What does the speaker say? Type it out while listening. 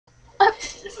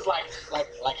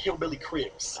like hillbilly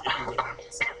cribs.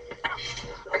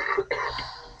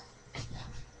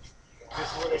 This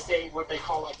is what they say, what they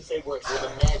call, like to say, where the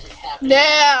magic happens.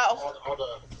 Now. All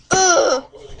the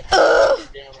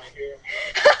Down right here.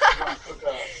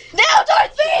 Now,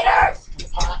 Darth Vader!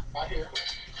 Pot right here.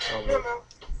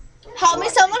 Help me,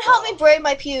 someone help me braid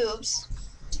my pubes.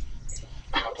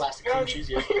 Plastic coochies,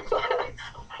 yeah.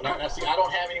 Now, see, I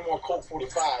don't have any more Colt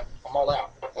 45. I'm all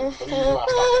out. So this is where I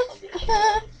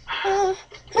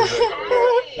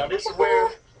stop. Now this is where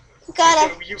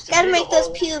Gotta make those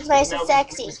pubes nice and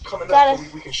sexy. Gotta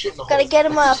get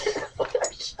them up. You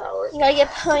gotta get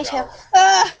ponytail.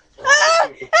 My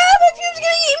pubes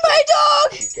gonna eat my dog!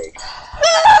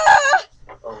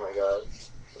 Oh my god.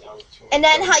 And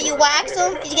then how you wax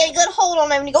them, you get a good hold on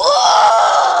them and you go,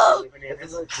 oh!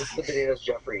 This is the bananas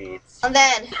Jeffrey eats. And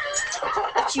then,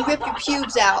 you rip your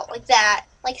pubes out, like that.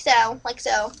 Like so, like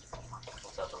so.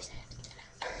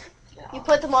 You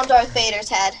put them on Darth Vader's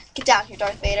head. Get down here,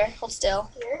 Darth Vader. Hold still.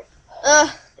 I'm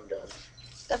done.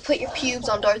 Gotta put your pubes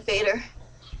on Darth Vader.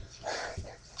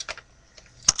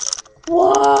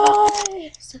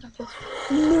 Why?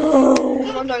 No. Put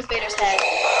them on Darth Vader's head.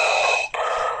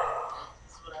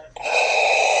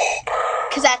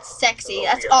 Cause that's sexy.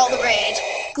 That's all the rage.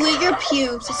 Glue your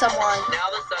pubes to someone. Now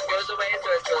the sun goes away, so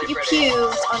it's really Your pretty.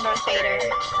 pubes on Darth Vader.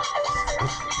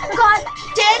 Oh God!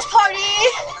 Dance party! I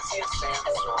want to see a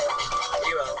sandstorm.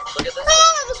 You will. Look at this. Ah,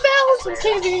 I was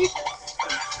balancing, baby.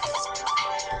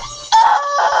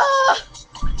 Ah!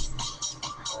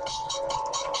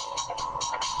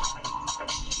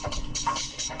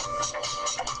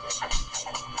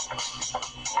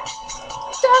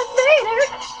 Darth Vader!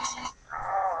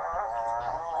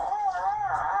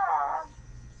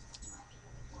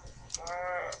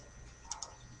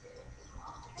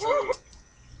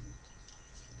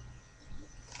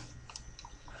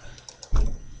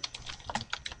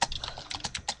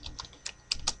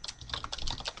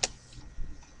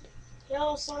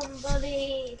 Yo,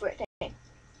 somebody.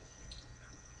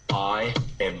 I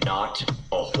am not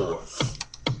a whore.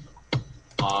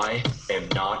 I am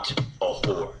not a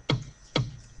whore.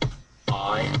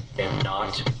 I am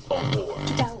not a whore.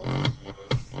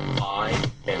 I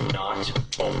am not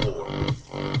a whore.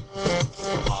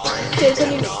 I am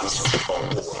not a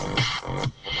whore.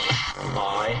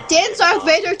 Dance Darth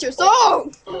Vader, it's your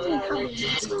song!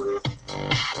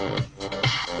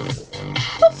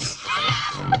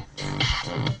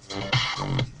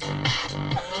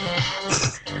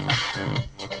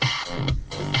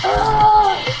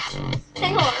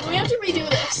 Hang on, we have to redo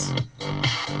this.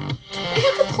 We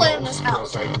have to plan this out.